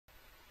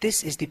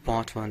This is the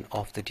part 1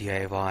 of the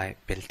DIY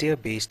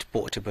Peltier-based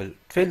portable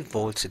 12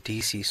 volts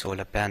DC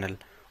solar panel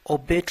or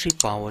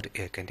battery-powered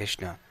air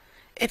conditioner.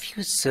 If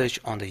you search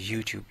on the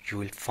YouTube, you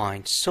will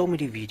find so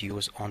many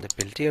videos on the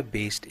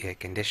Peltier-based air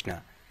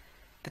conditioner.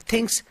 The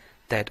things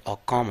that are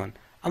common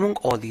among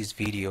all these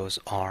videos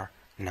are: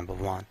 number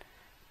 1,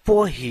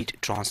 poor heat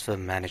transfer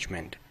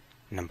management.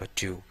 Number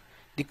 2,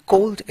 the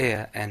cold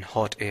air and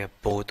hot air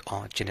both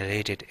are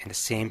generated in the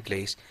same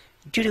place,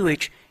 due to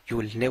which you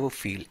will never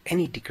feel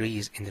any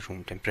decrease in the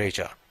room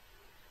temperature.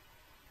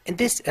 In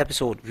this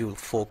episode, we will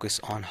focus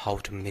on how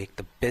to make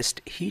the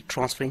best heat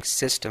transferring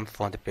system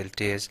for the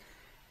Peltiers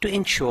to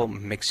ensure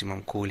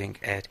maximum cooling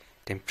at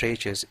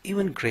temperatures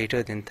even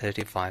greater than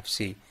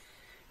 35°C,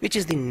 which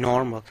is the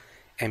normal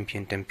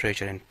ambient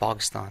temperature in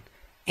Pakistan,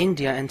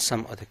 India and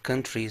some other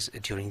countries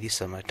during the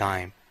summer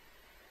time.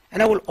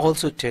 And I will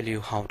also tell you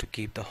how to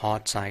keep the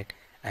hot side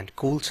and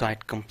cool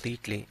side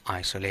completely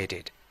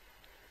isolated.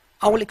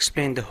 I will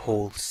explain the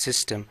whole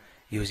system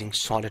using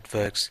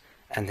Solidworks,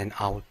 and then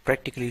I will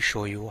practically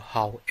show you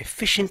how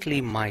efficiently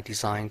my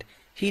designed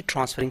heat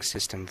transferring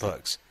system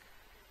works.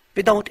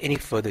 Without any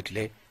further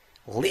delay,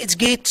 let's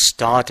get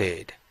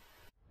started.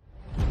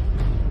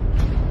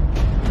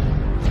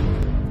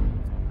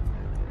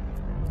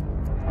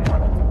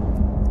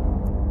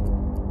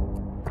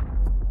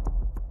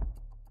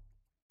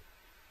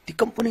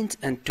 The components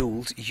and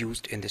tools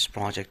used in this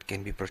project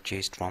can be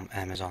purchased from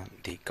Amazon.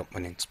 The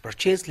components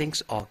purchase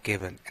links are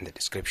given in the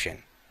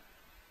description.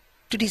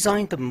 To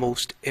design the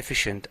most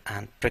efficient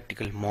and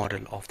practical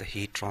model of the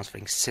heat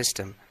transferring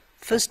system,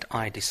 first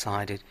I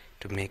decided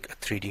to make a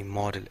 3D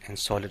model in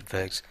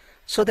SolidWorks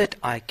so that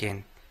I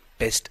can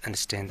best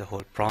understand the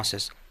whole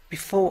process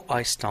before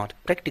I start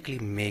practically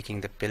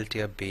making the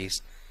Peltier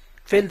based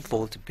 12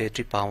 volt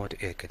battery powered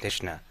air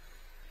conditioner.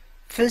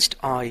 First,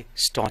 I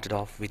started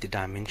off with the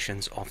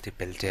dimensions of the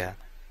Peltier.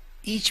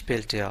 Each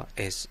Peltier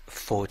is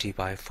 40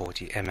 by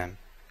 40 mm.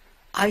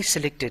 I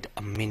selected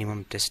a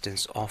minimum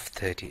distance of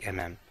 30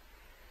 mm.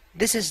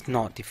 This is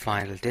not the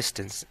final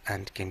distance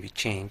and can be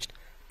changed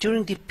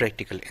during the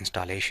practical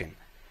installation.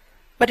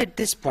 But at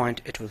this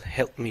point, it will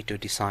help me to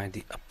decide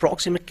the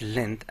approximate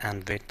length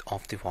and width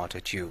of the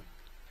water tube.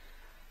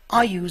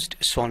 I used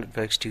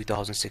SolidWorks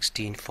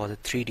 2016 for the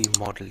 3D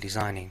model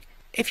designing.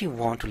 If you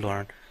want to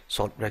learn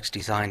SolidWorks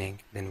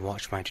designing, then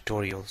watch my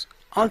tutorials.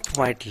 I'll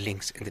provide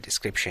links in the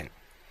description.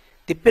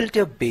 The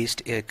Peltier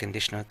based air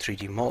conditioner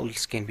 3D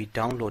models can be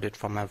downloaded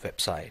from my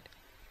website.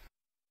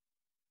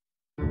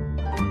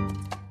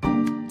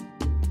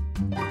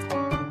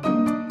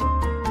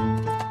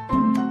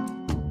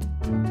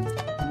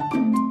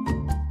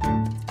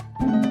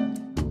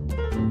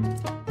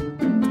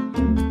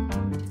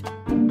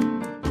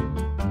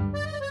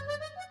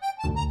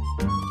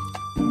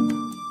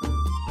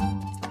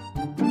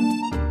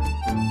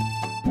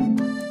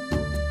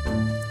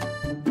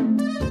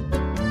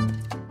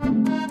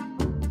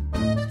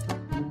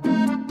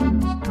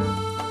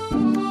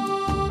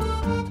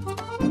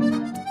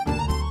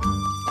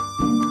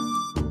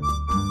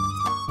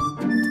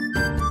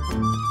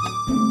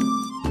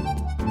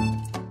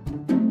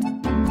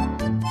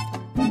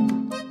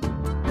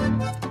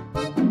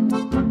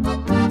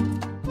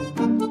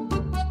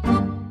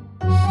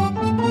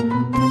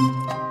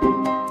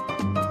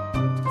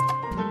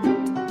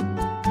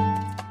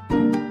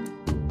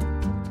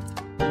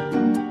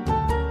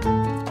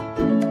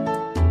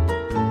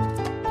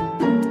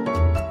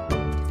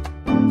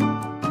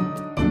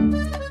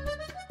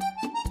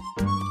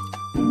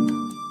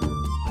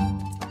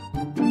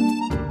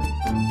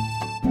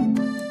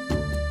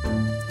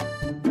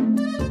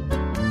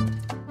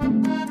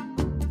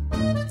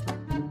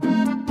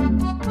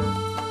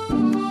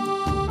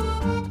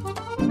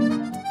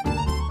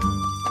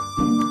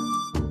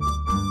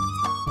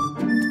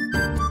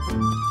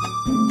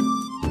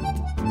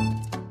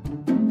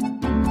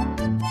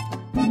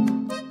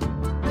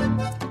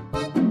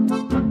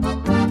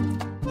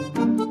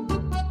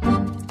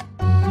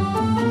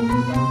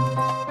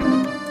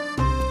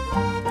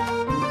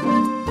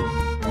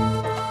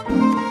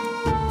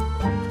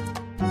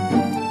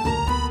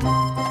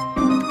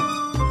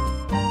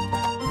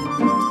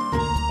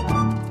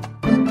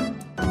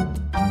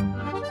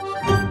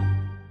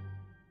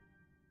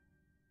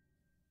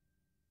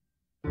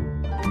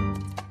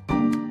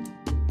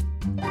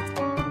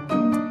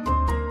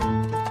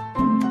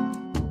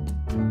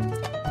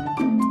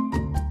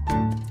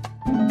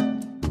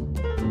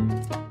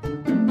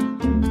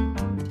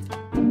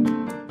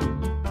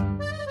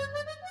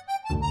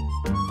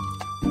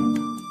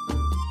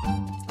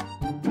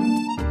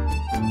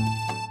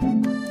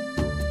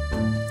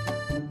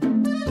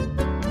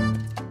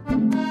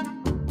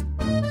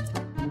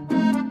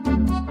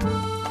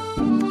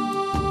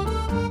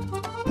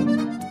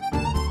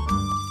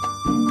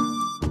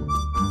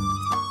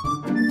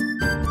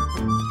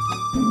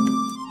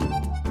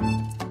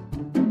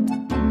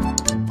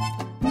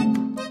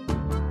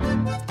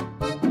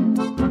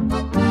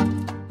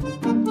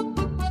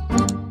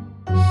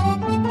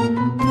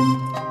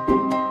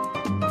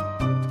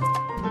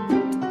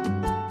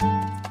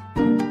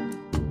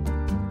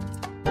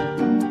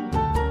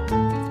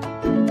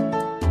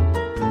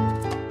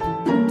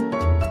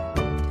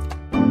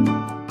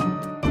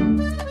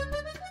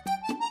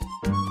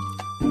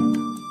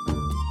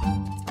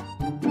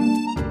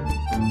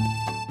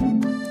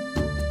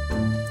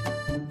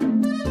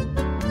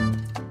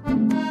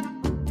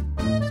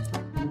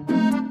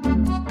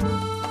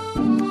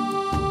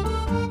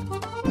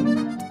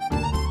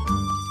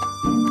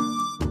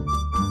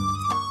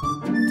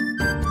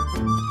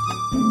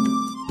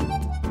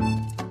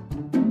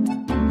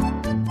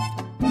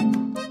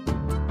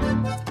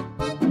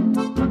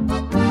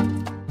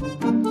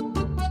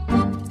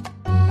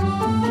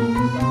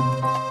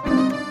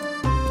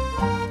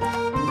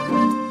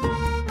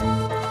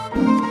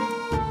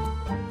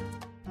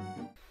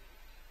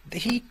 The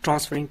heat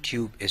transferring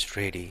tube is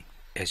ready.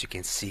 As you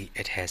can see,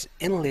 it has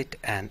inlet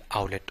and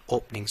outlet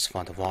openings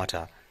for the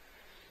water.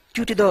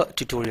 Due to the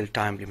tutorial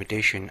time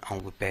limitation, I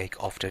will be back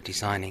after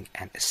designing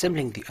and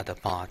assembling the other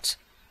parts.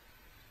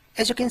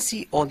 As you can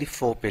see, all the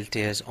 4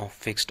 Peltiers are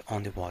fixed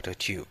on the water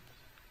tube,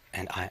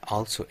 and I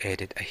also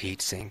added a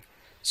heat sink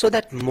so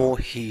that more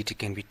heat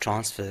can be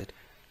transferred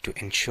to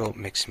ensure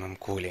maximum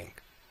cooling.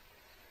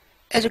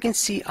 As you can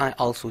see, I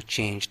also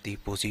changed the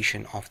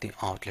position of the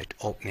outlet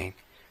opening.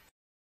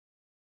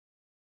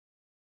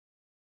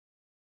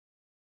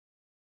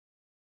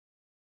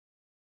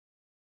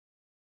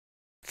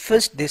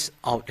 First, this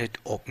outlet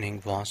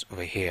opening was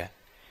over here,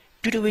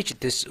 due to which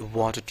this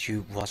water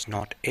tube was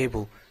not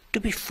able to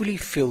be fully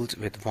filled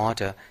with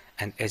water,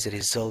 and as a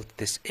result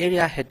this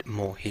area had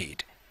more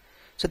heat.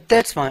 So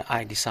that's why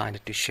I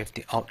decided to shift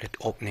the outlet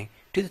opening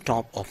to the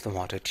top of the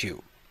water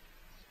tube.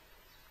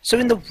 So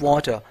when the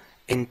water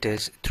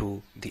enters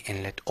through the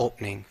inlet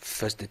opening,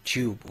 first the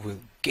tube will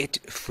get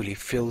fully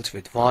filled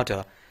with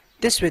water.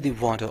 This way the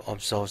water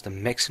absorbs the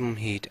maximum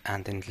heat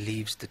and then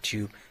leaves the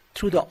tube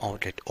through the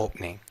outlet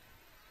opening.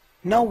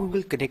 Now we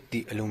will connect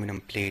the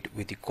aluminum plate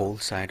with the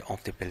cold side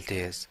of the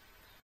Peltiers.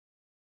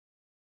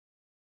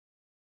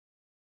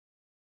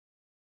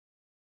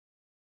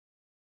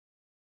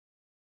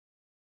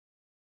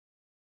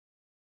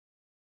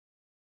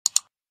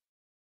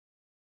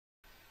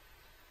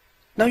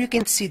 Now you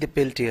can see the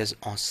Peltiers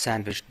are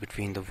sandwiched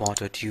between the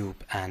water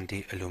tube and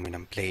the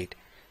aluminum plate.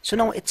 So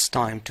now it's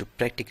time to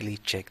practically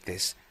check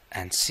this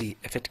and see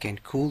if it can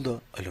cool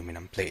the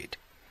aluminum plate.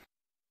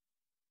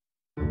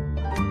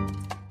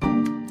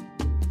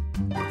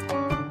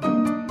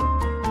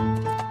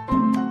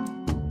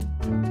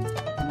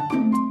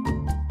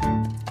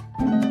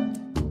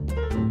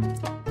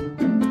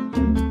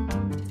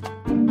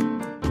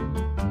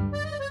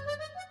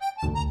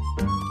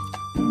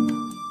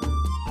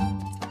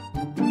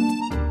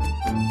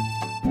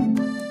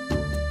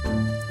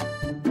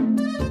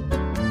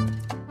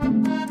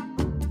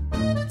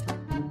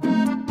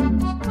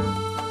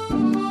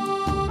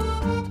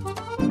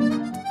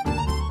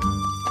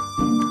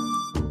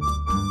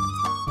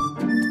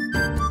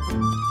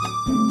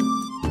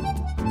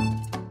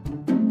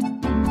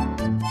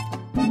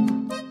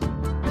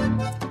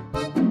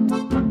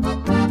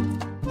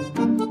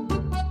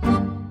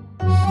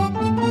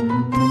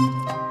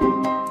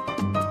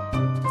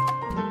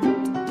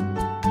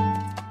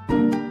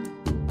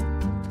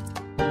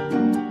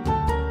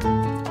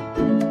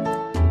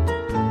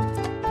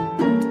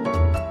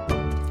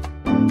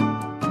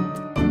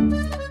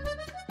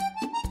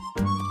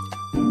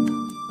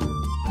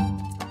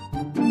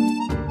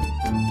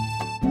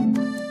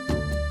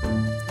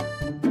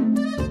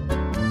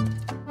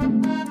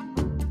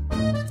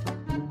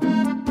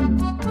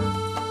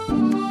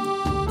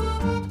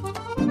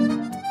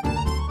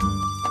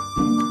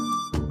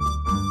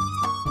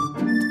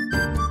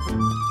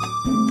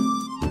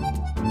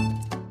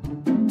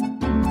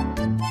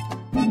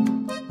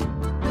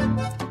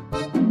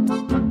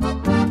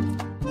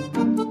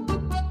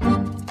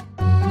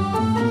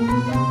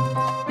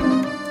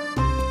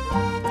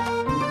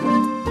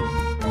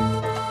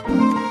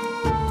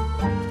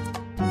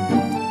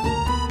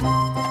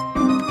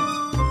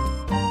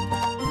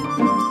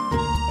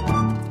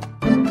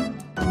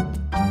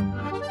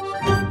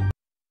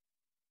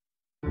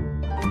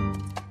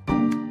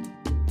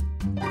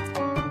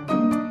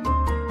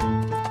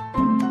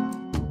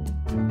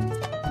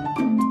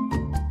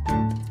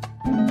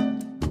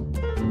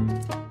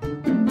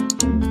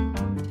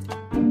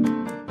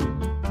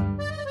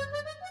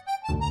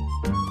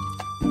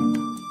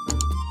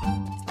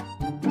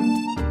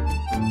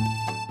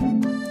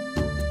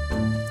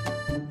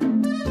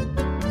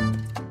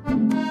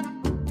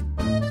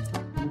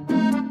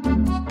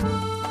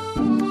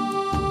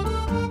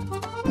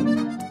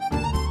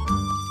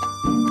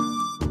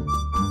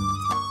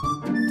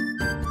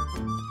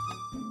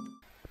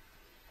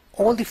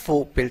 All the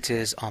 4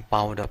 Peltiers are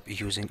powered up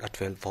using a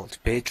 12-volt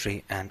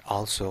battery, and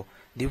also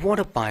the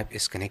water pipe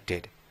is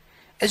connected.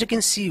 As you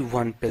can see,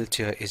 one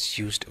Peltier is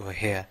used over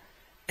here,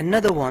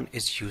 another one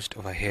is used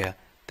over here,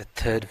 the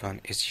third one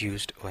is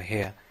used over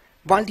here,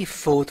 while the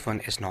fourth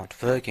one is not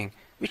working,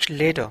 which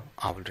later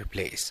I will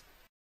replace.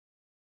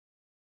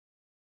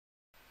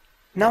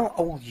 Now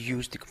I will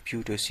use the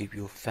computer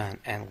CPU fan,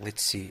 and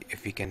let's see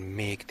if we can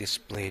make this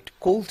plate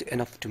cold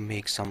enough to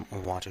make some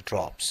water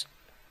drops.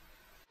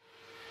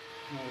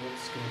 Now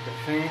let's connect the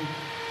fan.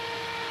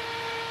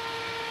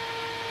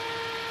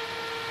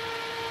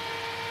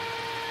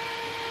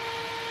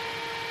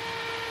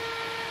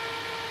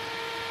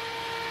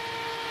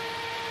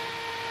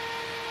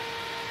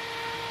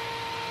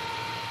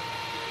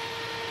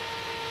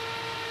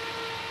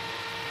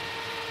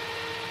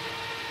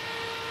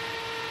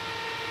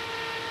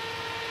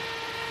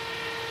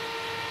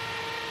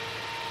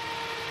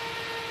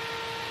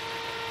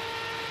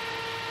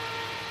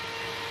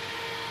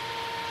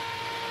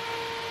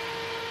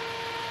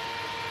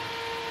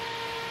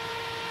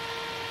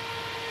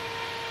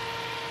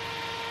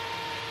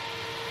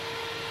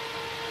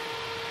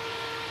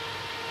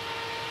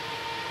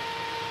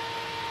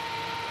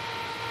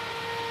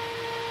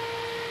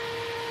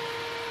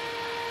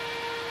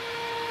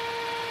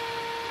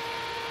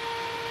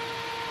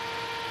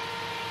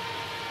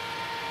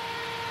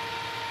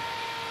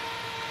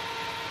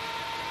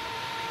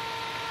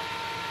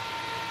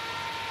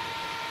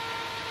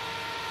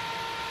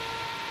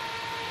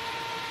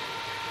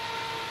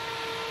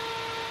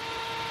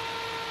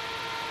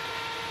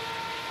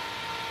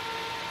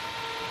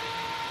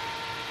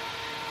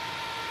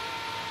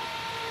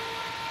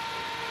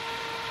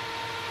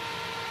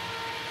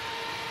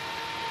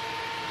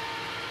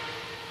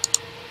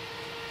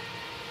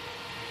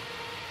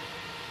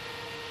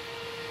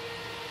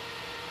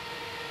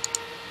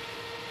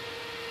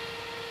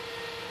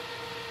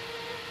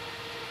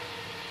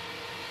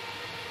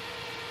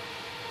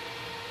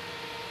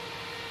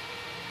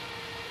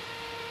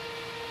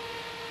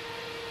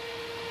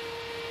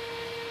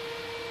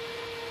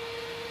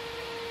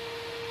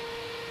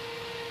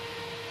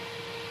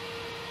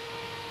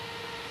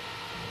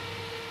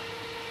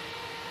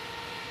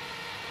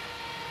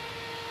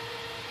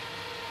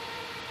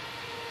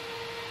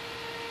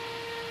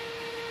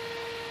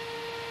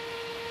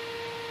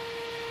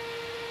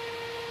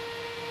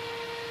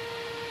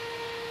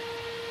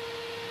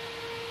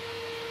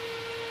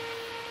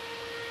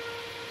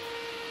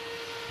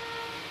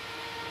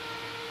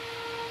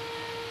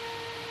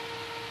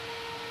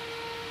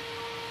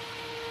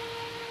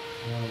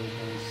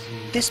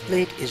 This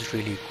plate is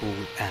really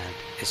cool and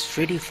is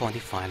ready for the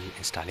final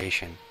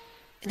installation.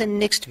 In the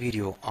next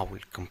video, I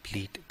will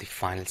complete the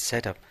final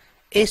setup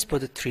as per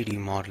the 3D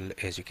model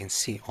as you can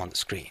see on the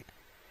screen.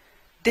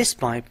 This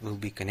pipe will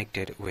be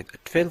connected with a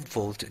 12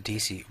 volt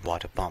DC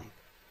water pump.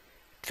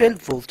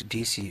 12 volt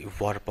DC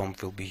water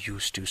pump will be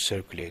used to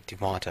circulate the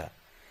water.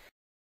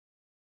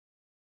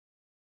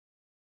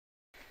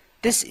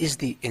 This is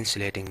the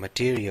insulating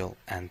material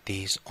and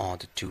these are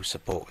the two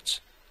supports.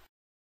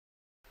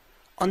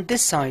 On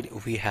this side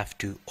we have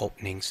two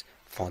openings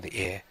for the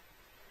air.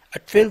 A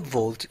 12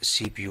 volt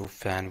CPU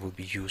fan will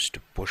be used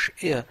to push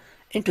air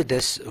into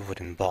this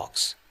wooden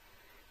box.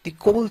 The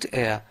cold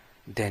air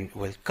then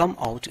will come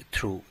out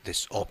through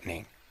this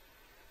opening.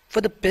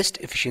 For the best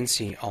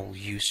efficiency, I will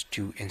use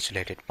two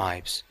insulated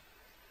pipes.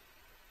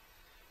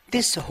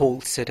 This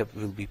whole setup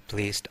will be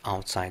placed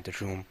outside the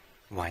room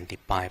while the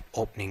pipe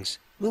openings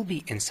will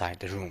be inside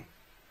the room.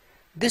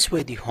 This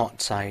way the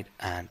hot side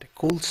and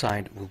cold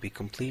side will be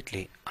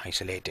completely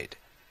isolated.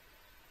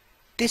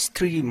 This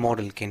 3D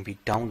model can be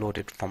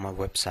downloaded from my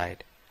website.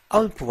 I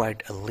will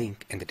provide a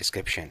link in the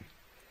description.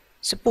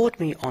 Support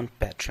me on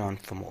Patreon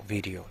for more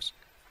videos.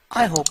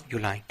 I hope you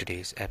liked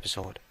today's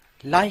episode.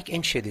 Like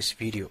and share this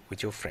video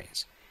with your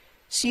friends.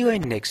 See you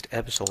in next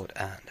episode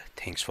and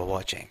thanks for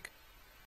watching.